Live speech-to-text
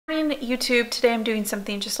Morning YouTube. Today I'm doing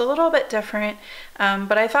something just a little bit different,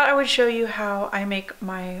 but I thought I would show you how I make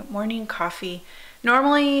my morning coffee.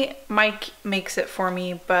 Normally Mike makes it for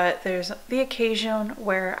me, but there's the occasion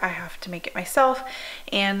where I have to make it myself,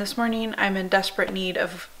 and this morning I'm in desperate need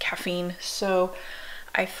of caffeine, so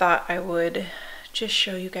I thought I would just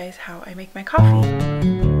show you guys how I make my coffee.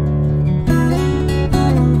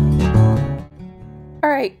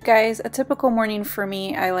 Alright guys, a typical morning for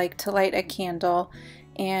me, I like to light a candle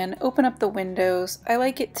and open up the windows. I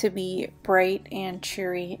like it to be bright and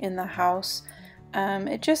cheery in the house.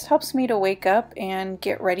 It just helps me to wake up and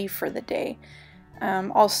get ready for the day.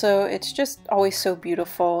 Also, it's just always so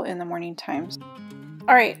beautiful in the morning times.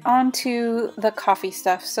 Alright, on to the coffee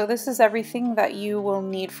stuff. So this is everything that you will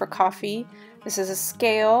need for coffee. This is a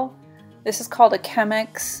scale, this is called a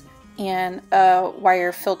Chemex, and a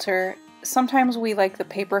wire filter. Sometimes we like the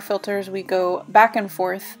paper filters. We go back and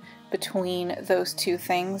forth between those two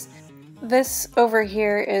things. This over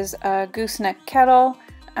here is a gooseneck kettle.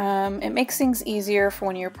 It makes things easier for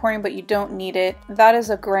when you're pouring, but you don't need it. That is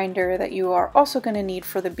a grinder that you are also going to need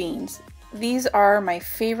for the beans. These are my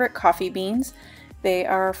favorite coffee beans. They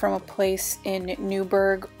are from a place in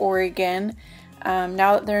Newberg, Oregon.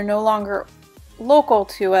 Now that they're no longer local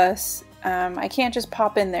to us, I can't just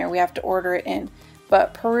pop in there. We have to order it in.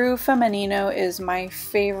 But Peru Femenino is my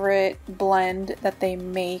favorite blend that they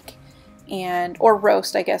make, or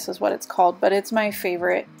roast I guess is what it's called, but it's my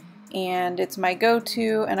favorite and it's my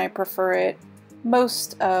go-to and I prefer it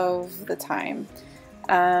most of the time.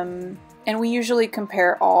 And we usually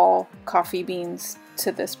compare all coffee beans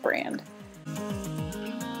to this brand.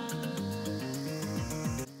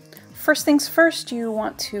 First things first, you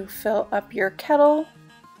want to fill up your kettle,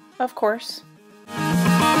 of course.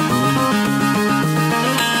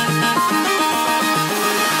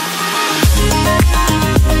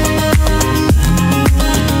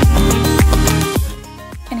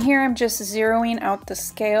 Here I'm just zeroing out the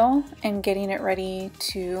scale and getting it ready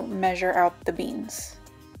to measure out the beans.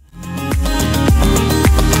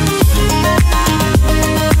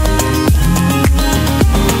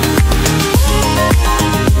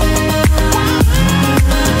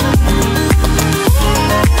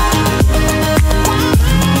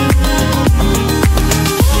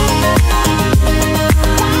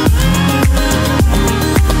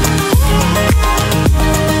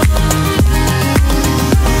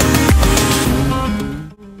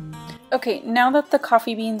 Okay, now that the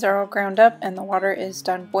coffee beans are all ground up and the water is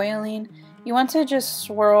done boiling, you want to just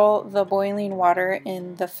swirl the boiling water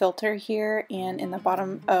in the filter here and in the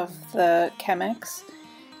bottom of the Chemex,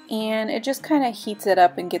 and it just kind of heats it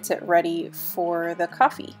up and gets it ready for the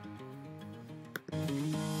coffee.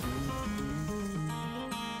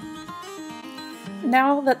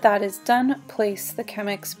 Now that that is done, place the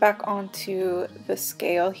Chemex back onto the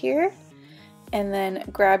scale here, and then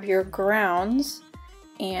grab your grounds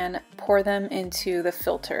and pour them into the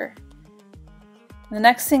filter. The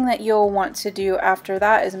next thing that you'll want to do after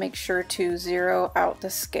that is make sure to zero out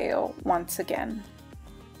the scale once again.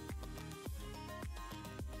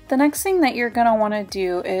 The next thing that you're going to want to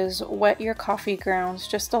do is wet your coffee grounds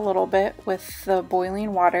just a little bit with the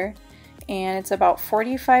boiling water, and it's about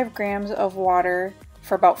 45 grams of water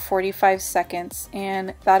for about 45 seconds,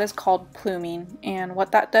 and that is called pluming, and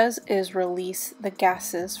what that does is release the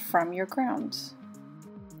gases from your grounds.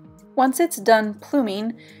 Once it's done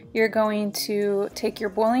pluming, you're going to take your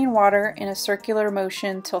boiling water in a circular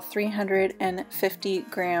motion till 350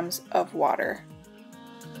 grams of water.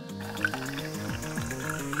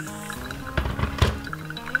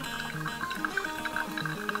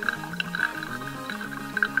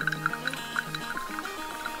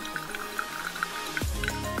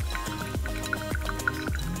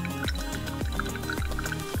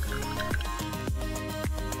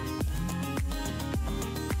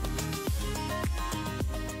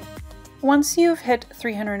 Once you've hit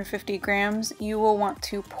 350 grams, you will want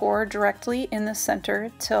to pour directly in the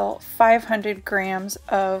center till 500 grams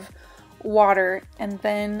of water, and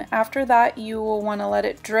then after that you will want to let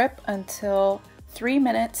it drip until 3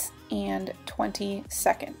 minutes and 20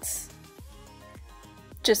 seconds.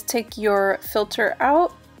 Just take your filter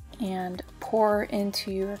out and pour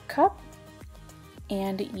into your cup,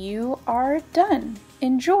 and you are done.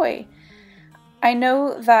 Enjoy! I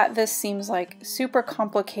know that this seems like a super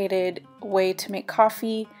complicated way to make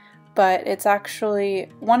coffee, but it's actually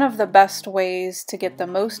one of the best ways to get the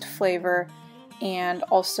most flavor, and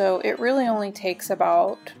also it really only takes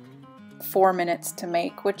about 4 minutes to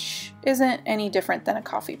make, which isn't any different than a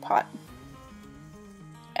coffee pot.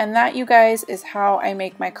 And that, you guys, is how I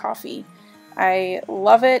make my coffee. I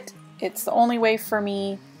love it. It's the only way for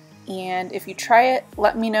me. and if you try it,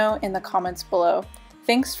 let me know in the comments below.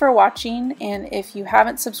 Thanks for watching, and if you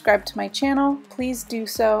haven't subscribed to my channel, please do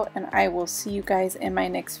so, and I will see you guys in my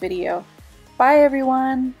next video. Bye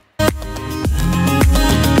everyone!